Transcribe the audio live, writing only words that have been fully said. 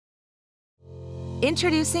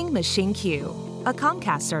Introducing machineQ, a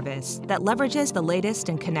Comcast service that leverages the latest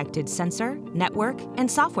in connected sensor, network, and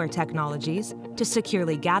software technologies to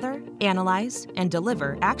securely gather, analyze, and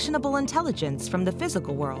deliver actionable intelligence from the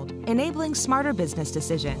physical world, enabling smarter business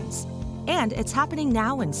decisions. And it's happening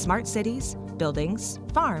now in smart cities, buildings,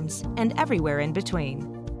 farms, and everywhere in between.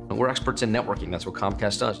 We're experts in networking. That's what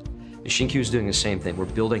Comcast does. machineQ is doing the same thing. We're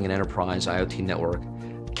building an enterprise IoT network,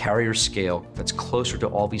 carrier scale, that's closer to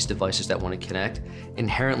all these devices that want to connect,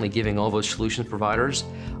 inherently giving all those solutions providers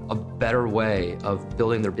a better way of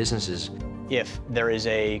building their businesses. If there is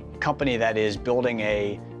a company that is building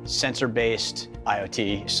a sensor-based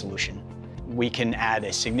IoT solution, we can add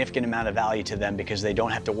a significant amount of value to them because they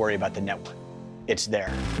don't have to worry about the network. It's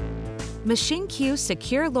there. machineQ's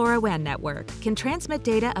secure LoRaWAN network can transmit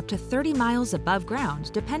data up to 30 miles above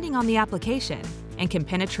ground depending on the application, and can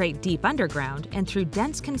penetrate deep underground and through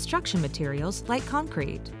dense construction materials like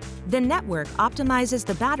concrete. The network optimizes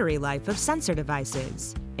the battery life of sensor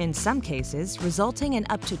devices, in some cases resulting in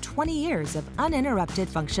up to 20 years of uninterrupted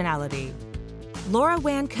functionality.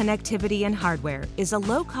 LoRaWAN connectivity and hardware is a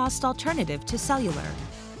low-cost alternative to cellular.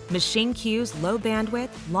 machineQ's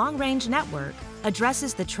low-bandwidth, long-range network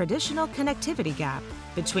addresses the traditional connectivity gap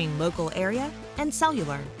between local area and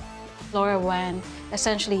cellular. LoRaWAN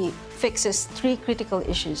essentially fixes three critical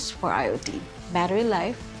issues for IoT: battery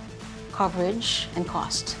life, coverage, and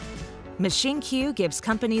cost. machineQ gives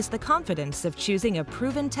companies the confidence of choosing a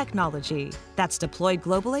proven technology that's deployed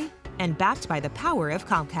globally and backed by the power of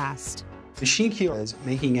Comcast. machineQ is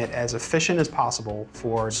making it as efficient as possible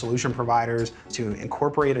for solution providers to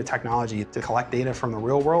incorporate a technology to collect data from the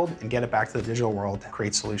real world and get it back to the digital world to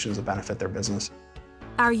create solutions that benefit their business.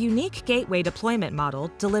 Our unique gateway deployment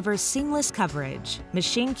model delivers seamless coverage.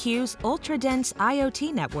 machineQ's ultra-dense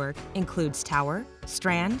IoT network includes tower,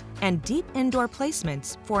 strand, and deep indoor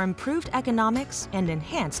placements for improved economics and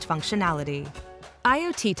enhanced functionality.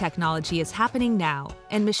 IoT technology is happening now,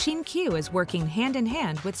 and machineQ is working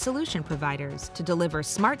hand-in-hand with solution providers to deliver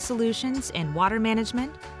smart solutions in water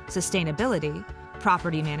management, sustainability,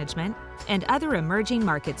 property management, and other emerging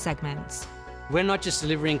market segments. We're not just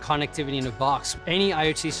delivering connectivity in a box. Any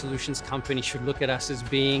IoT solutions company should look at us as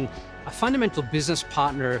being a fundamental business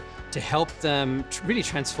partner to help them really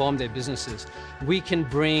transform their businesses. We can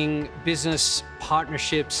bring business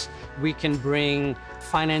partnerships, we can bring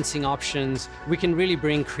financing options, we can really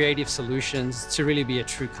bring creative solutions to really be a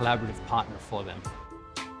true collaborative partner for them.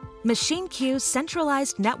 machineQ's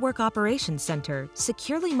centralized network operations center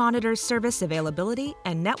securely monitors service availability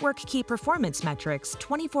and network key performance metrics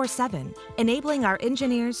 24/7, enabling our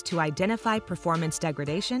engineers to identify performance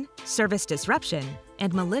degradation, service disruption,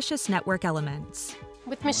 and malicious network elements.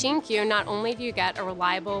 With machineQ, not only do you get a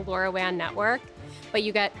reliable LoRaWAN network, but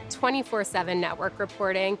you get 24/7 network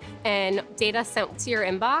reporting and data sent to your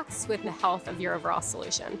inbox with the health of your overall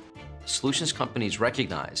solution. Solutions companies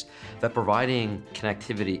recognize that providing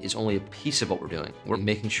connectivity is only a piece of what we're doing. We're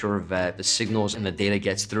making sure that the signals and the data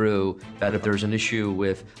gets through, that if there's an issue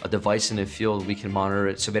with a device in the field, we can monitor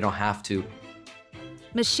it so they don't have to.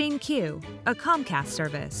 machineQ, a Comcast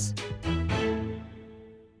service.